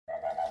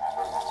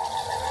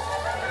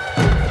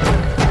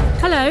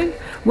Hello,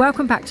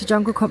 welcome back to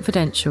Jungle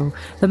Confidential,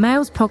 the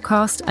Mail's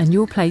podcast and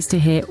your place to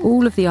hear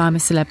all of the I'm a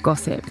Celeb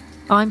gossip.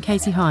 I'm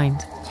Katie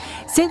Hind.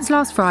 Since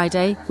last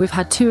Friday, we've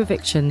had 2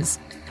 evictions.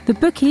 The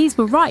bookies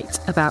were right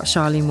about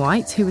Charlene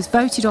White, who was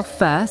voted off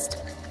first,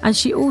 and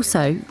she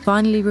also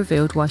finally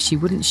revealed why she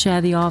wouldn't share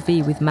the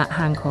RV with Matt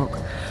Hancock.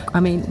 I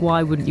mean,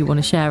 why wouldn't you want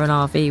to share an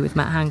RV with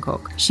Matt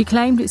Hancock? She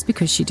claimed it's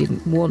because she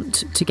didn't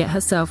want to get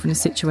herself in a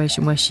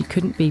situation where she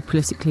couldn't be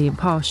politically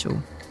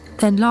impartial.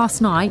 Then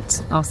last night,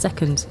 our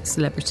second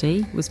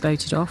celebrity was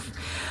voted off,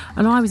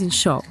 and I was in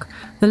shock.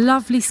 The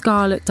lovely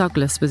Scarlett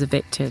Douglas was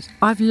evicted.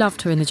 I've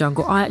loved her in the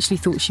Jungle. I actually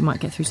thought she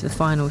might get through to the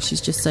final. She's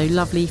just so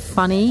lovely,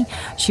 funny.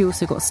 She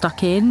also got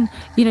stuck in.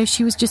 You know,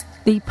 she was just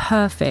the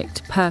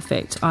perfect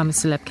I'm a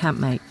Celeb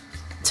campmate.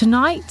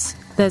 Tonight,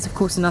 there's of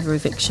course another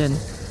eviction.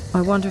 I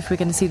wonder if we're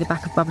going to see the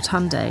back of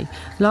Babatunde.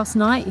 Last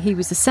night, he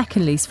was the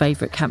second least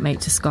favourite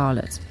campmate to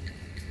Scarlett.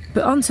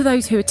 But on to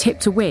those who are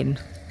tipped to win.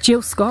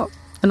 Jill Scott,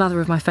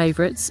 another of my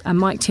favourites, and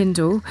Mike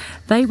Tyndall,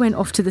 they went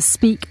off to the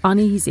Speak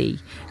Uneasy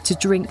to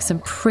drink some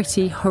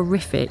pretty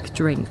horrific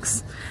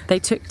drinks. They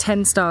took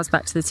 10 stars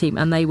back to the team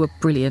and they were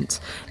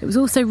brilliant. It was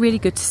also really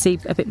good to see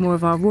a bit more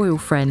of our royal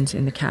friend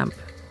in the camp.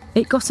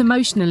 It got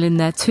emotional in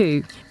there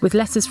too, with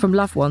letters from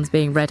loved ones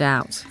being read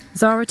out.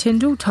 Zara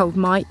Tyndall told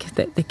Mike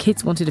that the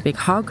kids wanted a big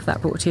hug.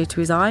 That brought a tear to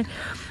his eye.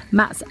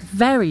 Matt's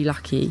very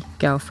lucky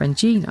girlfriend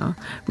Gina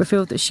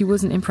revealed that she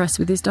wasn't impressed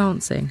with his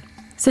dancing.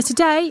 So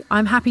today,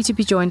 I'm happy to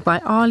be joined by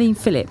Arlene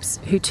Phillips,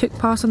 who took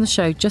part on the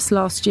show just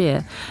last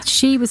year.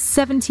 She was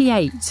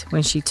 78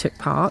 when she took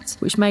part,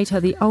 which made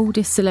her the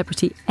oldest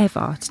celebrity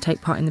ever to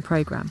take part in the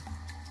programme.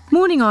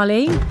 Morning,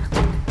 Arlene.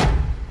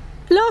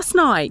 Last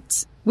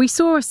night, we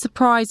saw a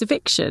surprise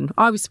eviction.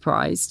 I was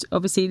surprised.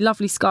 Obviously,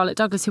 lovely Scarlett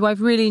Douglas, who I've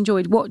really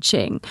enjoyed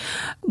watching.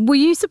 Were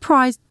you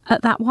surprised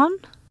at that one?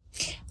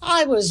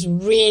 I was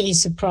really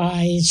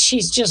surprised.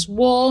 She's just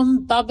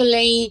warm,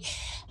 bubbly,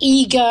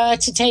 eager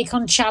to take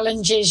on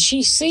challenges.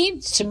 She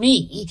seemed to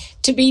me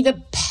to be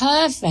the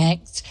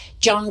perfect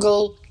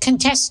Jungle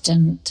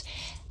contestant.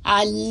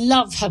 I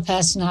love her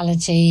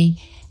personality.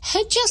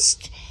 Her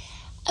just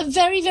a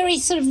very, very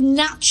sort of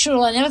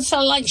natural. I never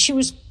felt like she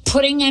was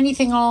putting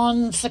anything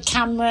on for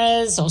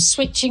cameras or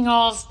switching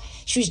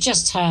off. She was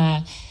just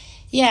her.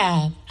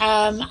 Yeah,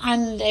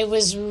 and it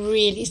was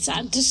really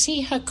sad to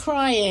see her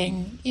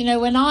crying. You know,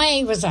 when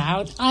I was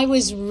out, I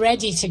was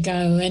ready to go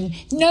and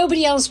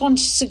nobody else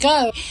wanted to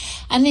go.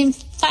 And in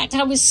fact,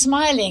 I was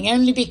smiling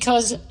only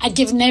because I'd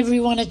given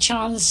everyone a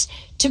chance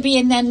to be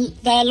in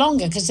there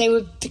longer because they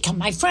would become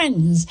my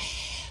friends.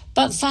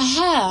 But for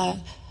her,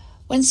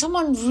 when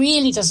someone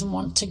really doesn't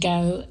want to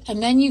go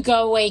and then you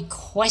go away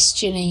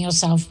questioning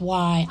yourself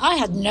why, I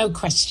had no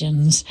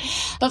questions.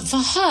 But for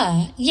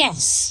her,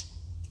 yes,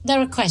 there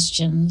are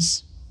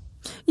questions.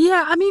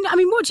 Yeah, I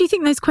mean, what do you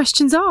think those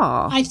questions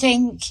are? I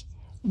think,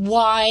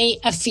 why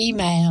a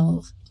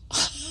female?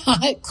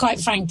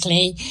 Quite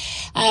frankly,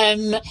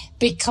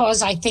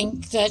 because I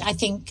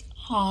think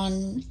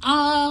on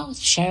our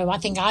show, I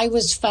think I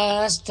was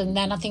first, and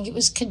then I think it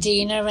was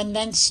Kadena, and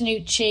then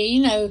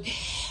Snoochie.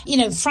 You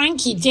know,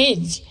 Frankie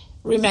did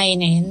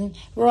remain in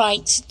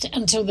right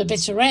until the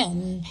bitter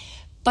end,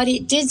 but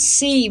it did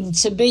seem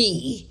to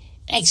be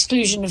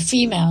exclusion of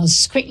females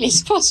as quickly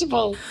as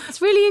possible.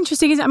 It's really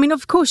interesting, isn't it? I mean,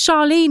 of course,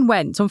 Charlene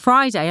went on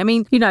Friday. I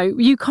mean, you know,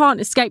 you can't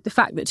escape the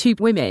fact that 2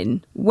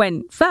 women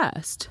went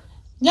first.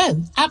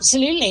 No,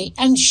 absolutely.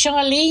 And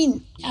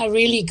Charlene, I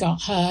really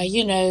got her.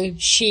 You know,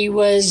 she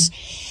was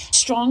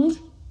strong,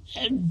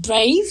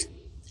 brave,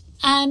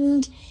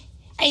 and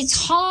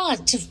it's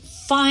hard to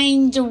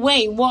find a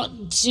way.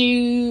 What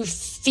do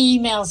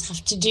females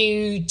have to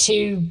do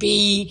to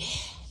be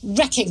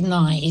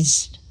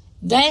recognised?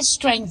 Their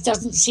strength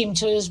doesn't seem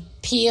to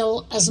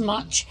appeal as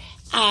much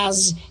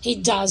as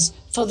it does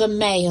for the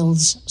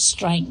male's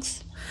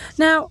strength.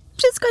 Now,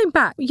 just going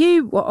back,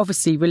 you were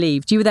obviously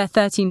relieved. You were there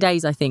 13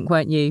 days, I think,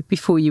 weren't you,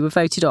 before you were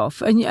voted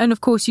off? And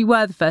of course, you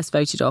were the first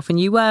voted off and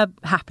you were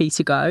happy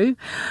to go.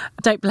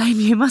 Don't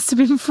blame you, it must have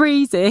been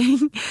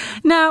freezing.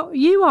 Now,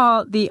 you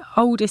are the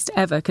oldest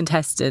ever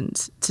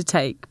contestant to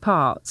take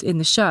part in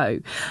the show.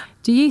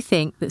 Do you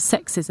think that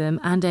sexism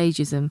and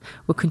ageism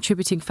were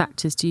contributing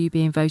factors to you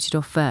being voted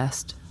off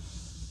first?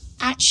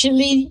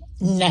 Actually,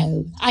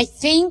 no. I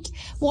think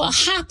what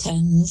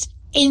happened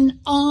in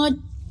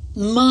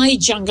my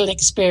Jungle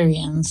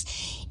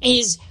experience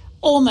is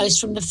almost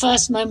from the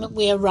first moment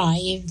we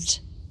arrived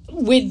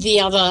with the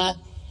other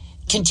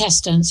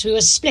contestants, we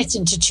were split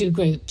into 2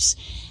 groups,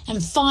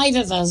 and 5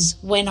 of us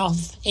went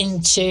off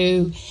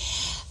into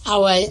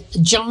our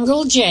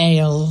Jungle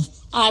jail.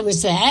 I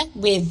was there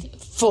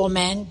with 4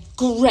 men,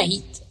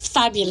 great,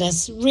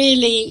 fabulous,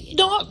 really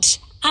not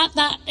at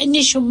that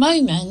initial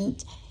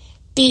moment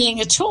being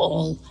at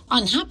all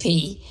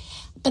unhappy,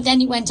 but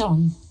then it went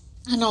on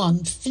and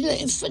on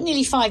for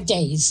nearly 5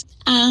 days,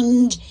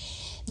 and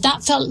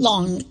that felt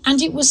long and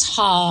it was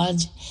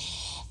hard.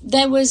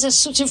 There was a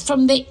sort of,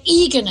 from the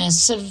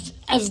eagerness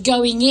of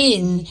going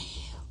in,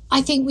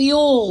 I think we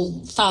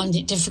all found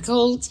it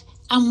difficult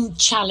and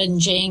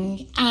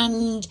challenging,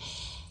 and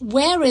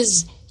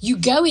whereas you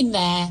go in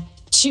there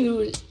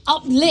to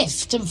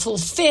uplift and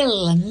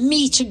fulfill and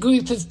meet a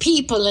group of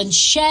people and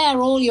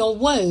share all your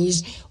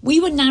woes, we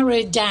were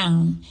narrowed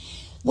down.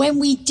 When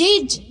we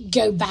did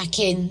go back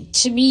in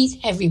to meet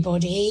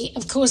everybody,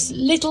 of course,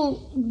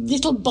 little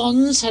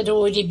bonds had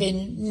already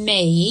been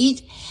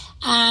made,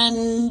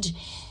 and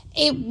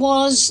it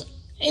was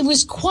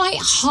quite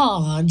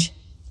hard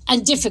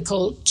and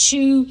difficult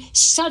to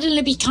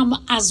suddenly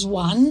become as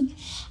one.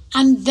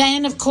 And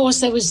then, of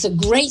course, there was the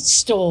great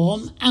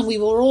storm, and we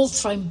were all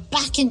thrown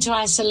back into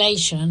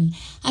isolation.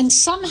 And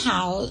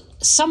somehow,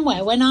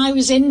 somewhere, when I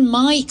was in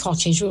my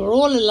cottage, we were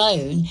all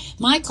alone,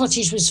 my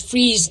cottage was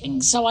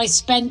freezing. So I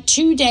spent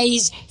 2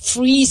 days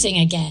freezing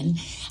again.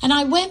 And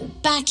I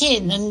went back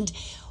in, and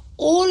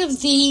all of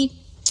the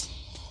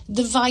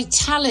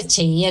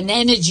vitality and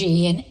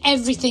energy and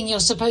everything you're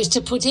supposed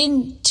to put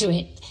into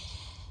it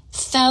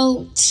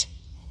felt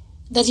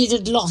that it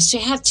had lost. You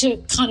had to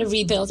kind of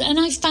rebuild. And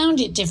I found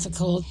it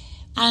difficult.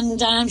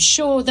 And I'm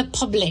sure the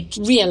public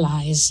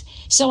realised.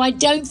 So I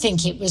don't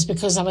think it was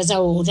because I was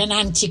old and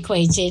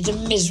antiquated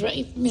and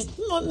miserable.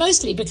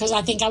 Mostly because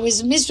I think I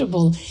was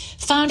miserable.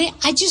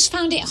 I just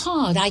found it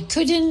hard. I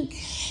couldn't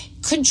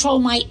control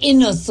my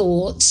inner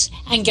thoughts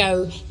and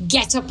go,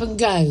 get up and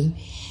go.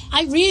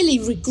 I really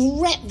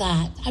regret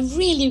that. I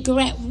really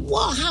regret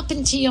what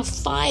happened to your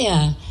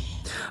fire.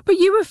 But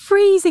you were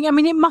freezing. I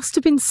mean, it must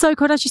have been so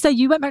cold. As you say,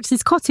 you went back to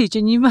this cottage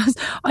and you must,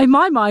 in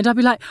my mind, I'd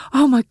be like,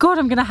 oh my God,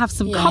 I'm going to have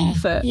some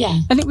comfort. Yeah.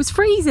 And it was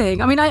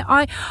freezing. I mean,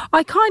 I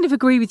kind of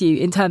agree with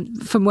you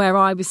from where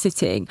I was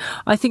sitting.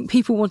 I think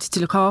people wanted to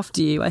look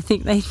after you. I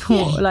think they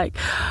thought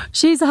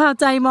she's our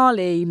Dame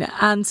Arlene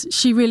and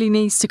she really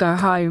needs to go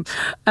home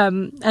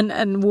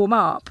and warm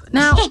up.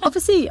 Now,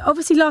 obviously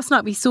last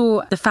night we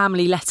saw the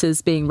family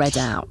letters being read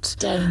out.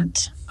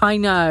 Don't. I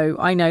know.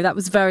 That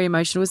was very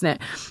emotional, wasn't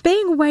it?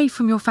 Being away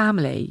from your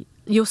family,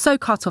 you're so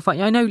cut off, aren't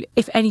you? I know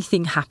if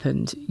anything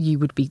happened, you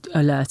would be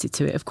alerted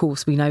to it. Of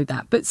course, we know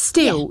that. But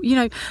still,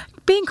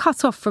 being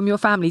cut off from your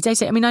family day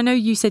to day. I mean, I know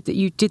you said that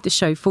you did the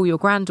show for your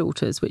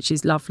granddaughters, which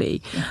is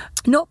lovely. Yeah.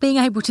 Not being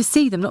able to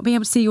see them, not being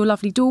able to see your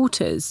lovely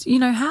daughters.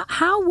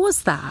 How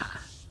was that?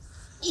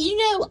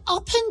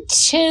 Up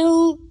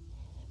until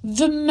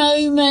the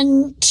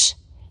moment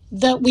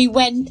that we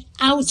went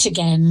out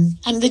again,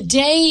 and the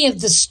day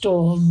of the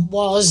storm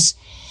was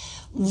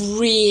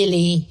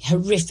really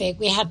horrific.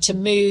 We had to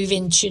move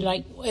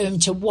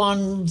into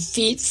one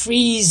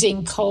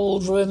freezing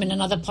cold room in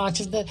another part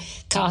of the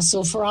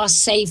castle for our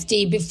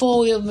safety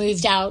before we were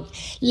moved out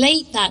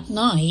late that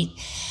night.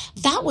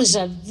 That was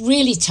a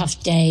really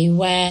tough day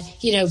where,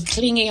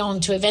 clinging on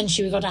to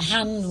eventually we got a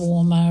hand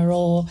warmer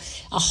or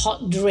a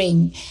hot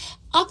drink.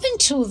 Up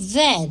until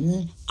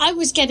then, I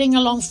was getting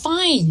along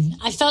fine.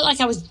 I felt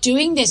like I was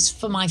doing this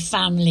for my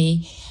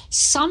family.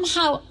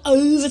 Somehow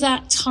over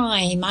that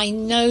time, I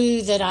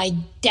know that I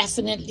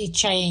definitely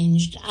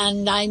changed.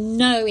 And I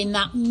know in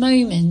that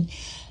moment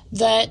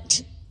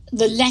that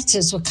the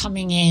letters were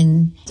coming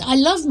in. I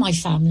love my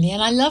family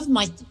and I love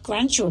my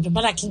grandchildren,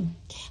 but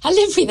I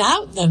live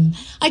without them.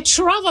 I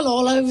travel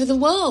all over the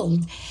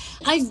world.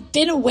 I've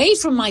been away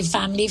from my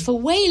family for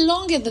way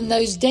longer than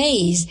those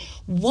days.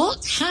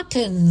 What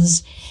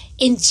happens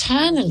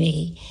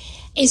internally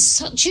is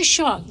such a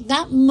shock.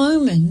 That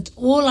moment,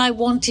 all I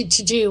wanted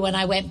to do when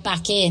I went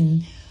back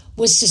in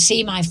was to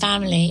see my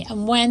family.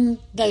 And when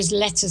those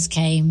letters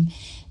came,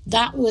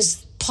 that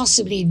was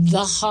possibly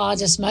the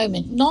hardest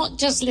moment. Not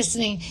just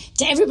listening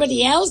to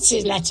everybody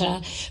else's letter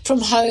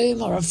from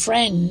home or a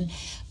friend,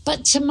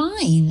 but to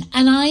mine.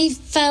 And I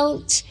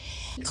felt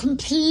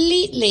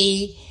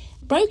completely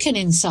broken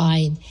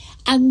inside.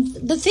 And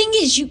the thing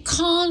is, you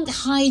can't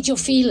hide your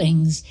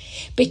feelings,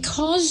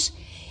 because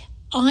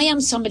I am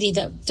somebody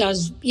that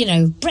does,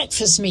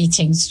 breakfast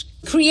meetings,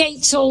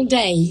 creates all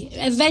day,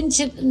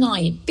 event at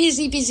night,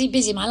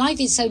 busy. My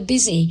life is so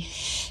busy.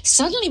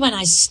 Suddenly when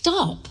I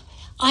stop,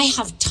 I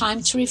have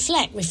time to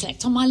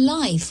reflect on my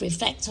life,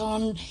 reflect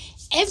on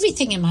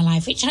everything in my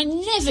life, which I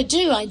never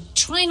do. I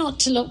try not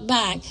to look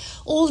back.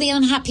 All the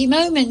unhappy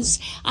moments,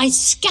 I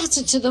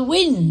scatter to the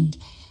wind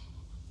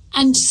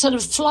and sort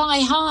of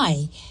fly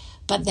high.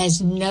 But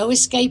there's no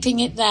escaping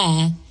it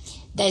there.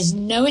 There's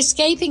no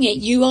escaping it.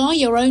 You are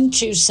your own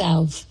true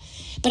self.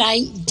 But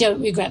I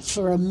don't regret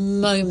for a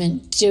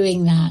moment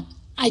doing that.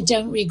 I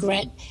don't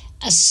regret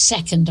a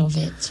second of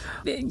it.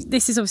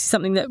 This is obviously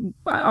something that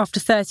after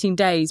 13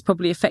 days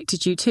probably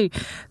affected you too.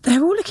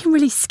 They're all looking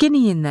really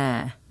skinny in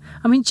there.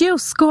 I mean, Jill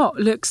Scott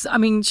looks,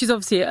 she's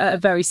obviously a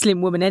very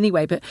slim woman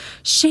anyway, but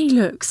she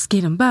looks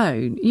skin and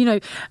bone.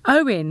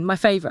 Owen, my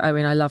favourite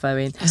Owen, I love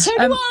Owen. So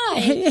do I.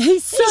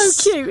 He's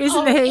so cute,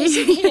 isn't he?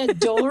 Isn't he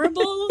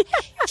adorable?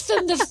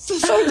 From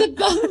the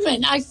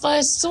moment I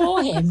first saw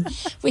him,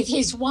 with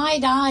his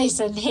wide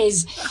eyes and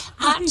his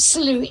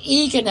absolute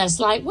eagerness,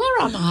 like,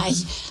 where am I?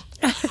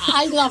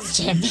 I loved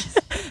him.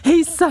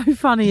 He's so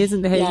funny,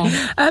 isn't he?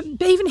 Yeah.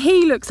 But even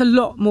he looks a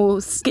lot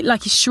more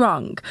like he's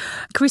shrunk.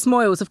 Chris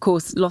Moyles, of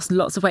course, lost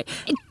lots of weight.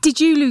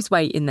 Did you lose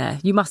weight in there?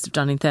 You must have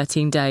done in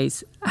 13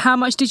 days. How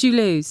much did you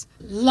lose?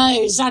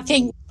 Loads. I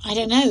think I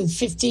don't know,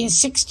 15,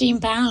 16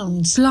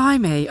 pounds.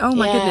 Blimey. Oh,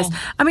 my goodness.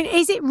 I mean,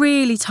 is it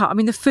really tough? I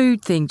mean, the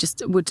food thing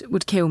just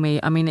would kill me.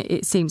 I mean,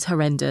 it seems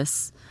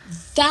horrendous.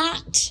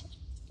 That,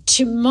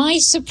 to my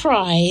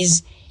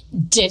surprise,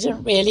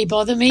 didn't really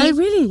bother me. Oh,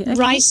 really? Okay.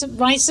 Rice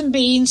and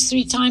beans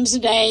 3 times a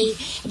day.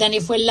 And then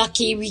if we're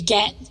lucky, we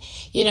get,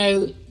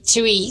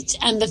 to eat.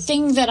 And the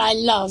thing that I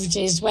loved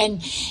is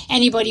when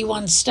anybody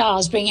won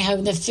stars bringing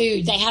home the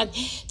food, they had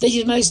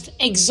the most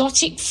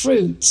exotic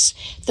fruits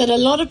that a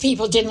lot of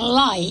people didn't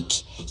like,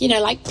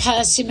 like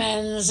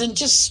persimmons and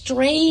just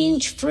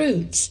strange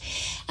fruits.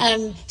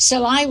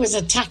 So I was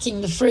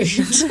attacking the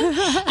fruit.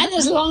 And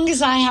as long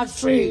as I have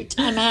fruit,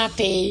 I'm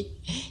happy.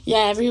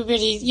 Yeah,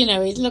 everybody,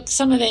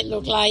 some of it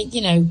looked like,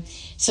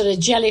 sort of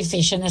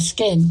jellyfish in a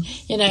skin,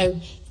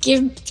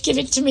 Give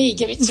it to me,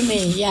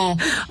 yeah.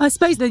 I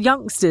suppose the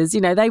youngsters,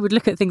 they would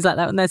look at things like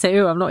that and they'd say,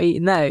 oh, I'm not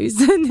eating those.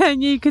 And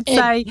then you could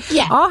say,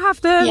 I'll have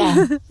them.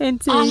 Yeah.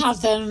 I'll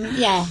have them,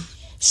 yeah.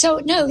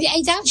 So, no,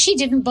 it actually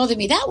didn't bother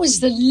me. That was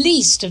the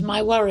least of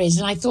my worries.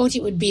 And I thought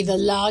it would be the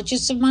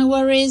largest of my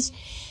worries.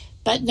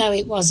 But no,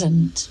 it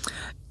wasn't.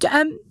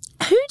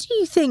 Who do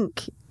you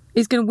think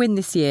is going to win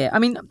this year? I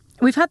mean,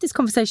 we've had this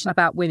conversation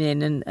about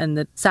women and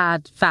the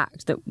sad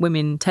fact that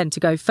women tend to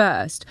go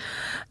first.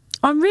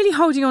 I'm really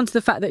holding on to the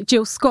fact that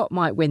Jill Scott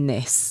might win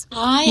this.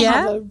 I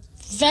have a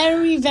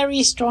very,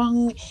 very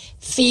strong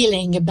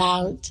feeling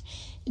about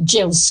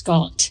Jill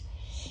Scott.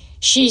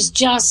 She's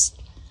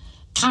just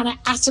kind of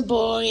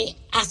attaboy,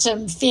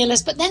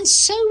 fearless, but then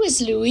so is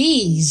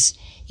Louise.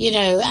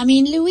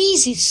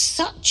 Louise is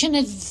such an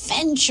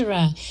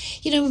adventurer.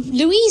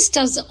 Louise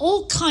does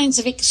all kinds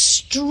of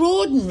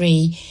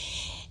extraordinary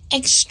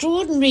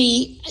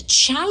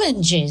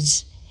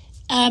challenges.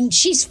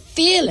 She's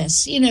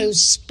fearless,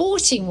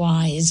 sporting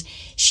wise.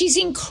 She's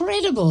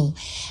incredible.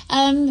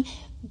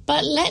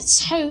 But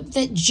let's hope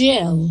that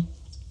Jill,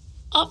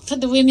 up for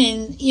the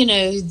women,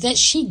 that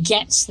she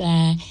gets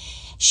there.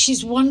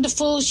 She's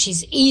wonderful.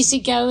 She's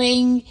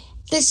easygoing.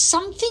 There's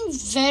something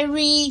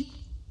very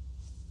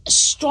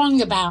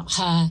strong about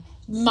her,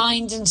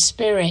 mind and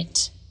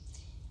spirit.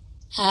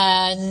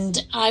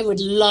 And I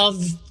would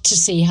love to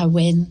see her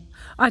win.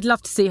 I'd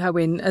love to see her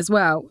win as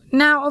well.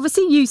 Now,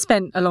 obviously, you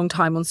spent a long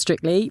time on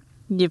Strictly.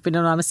 You've been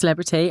on I'm a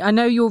Celebrity. I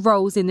know your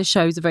roles in the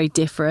shows are very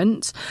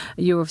different.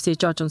 You're obviously a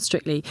judge on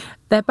Strictly.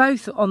 They're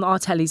both on our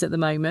tellies at the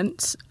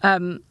moment.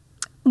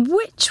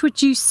 Which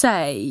would you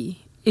say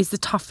is the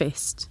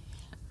toughest?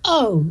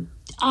 Oh,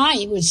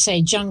 I would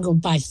say Jungle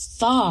by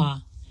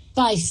far.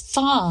 By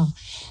far.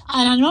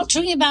 And I'm not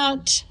talking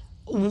about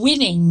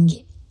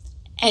winning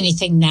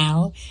anything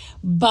now,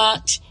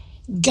 but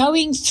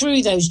going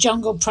through those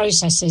jungle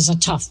processes are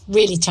tough,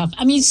 really tough.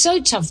 I mean,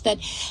 so tough that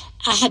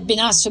I had been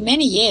asked for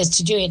many years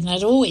to do it and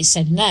I'd always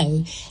said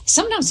no.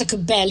 Sometimes I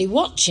could barely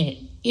watch it.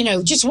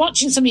 Just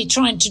watching somebody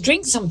trying to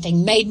drink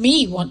something made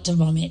me want to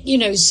vomit,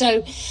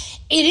 so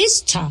it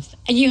is tough.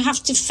 And you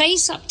have to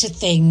face up to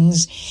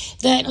things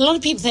that a lot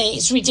of people say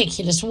it's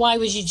ridiculous. Why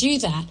would you do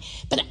that?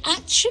 But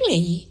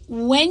actually,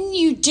 when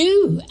you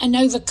do and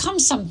overcome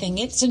something,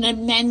 it's an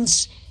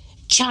immense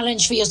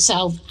challenge for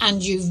yourself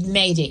and you've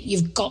made it.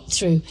 You've got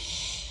through.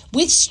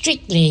 With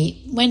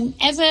Strictly,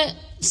 whenever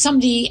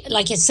somebody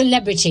like a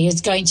celebrity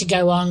is going to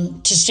go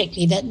on to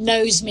Strictly that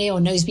knows me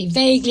or knows me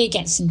vaguely,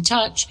 gets in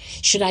touch,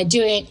 should I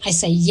do it? I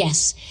say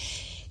yes.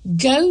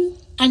 Go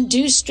and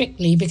do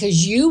Strictly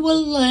because you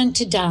will learn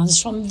to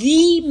dance from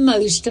the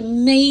most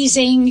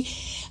amazing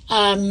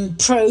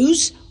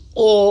pros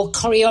or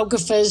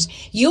choreographers.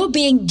 You're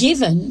being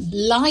given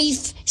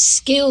life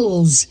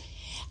skills.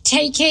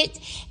 Take it,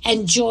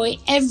 enjoy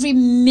every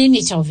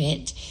minute of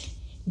it.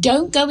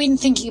 Don't go in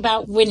thinking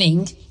about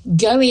winning.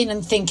 Go in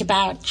and think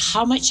about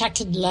how much I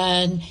could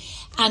learn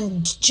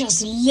and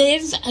just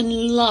live and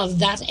love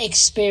that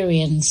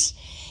experience.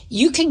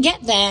 You can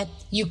get there,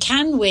 you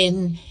can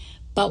win,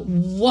 but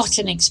what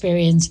an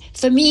experience.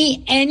 For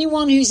me,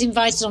 anyone who's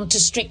invited onto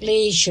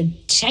Strictly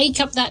should take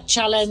up that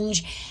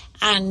challenge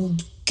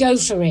and go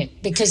for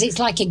it because it's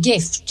like a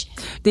gift.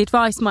 The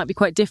advice might be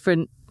quite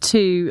different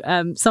to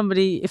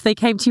somebody if they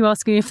came to you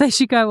asking if they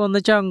should go on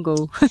the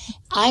jungle.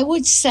 I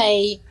would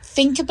say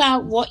think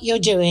about what you're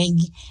doing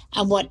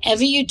and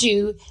whatever you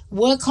do,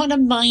 work on a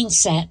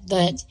mindset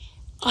that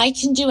I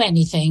can do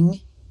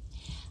anything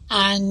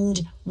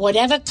and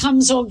whatever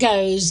comes or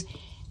goes,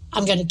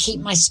 I'm going to keep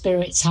my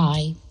spirits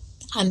high.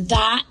 And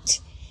that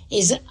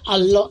is a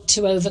lot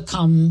to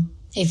overcome.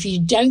 If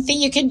you don't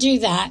think you can do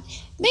that,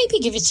 maybe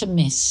give it a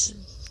miss.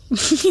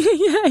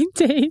 Yeah,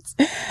 indeed.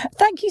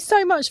 Thank you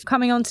so much for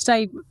coming on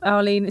today,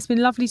 Arlene. It's been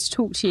lovely to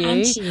talk to you.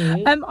 And to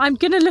you. I'm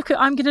going to look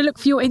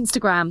for your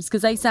Instagrams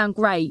because they sound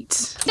great.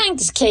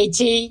 Thanks,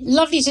 Katie.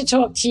 Lovely to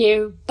talk to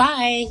you.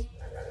 Bye.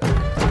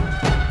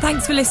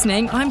 Thanks for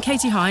listening. I'm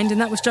Katie Hind and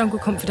that was Jungle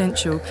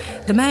Confidential,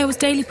 the Mail's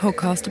daily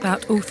podcast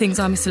about all things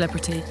I'm a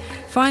Celebrity.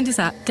 Find us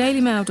at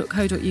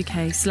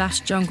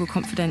dailymail.co.uk/Jungle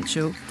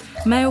Confidential,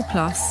 Mail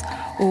Plus,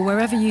 or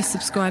wherever you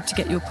subscribe to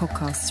get your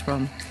podcasts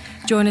from.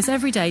 Join us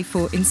every day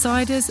for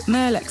insiders,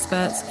 male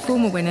experts,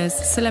 former winners,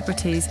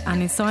 celebrities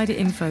and insider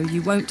info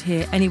you won't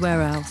hear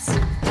anywhere else.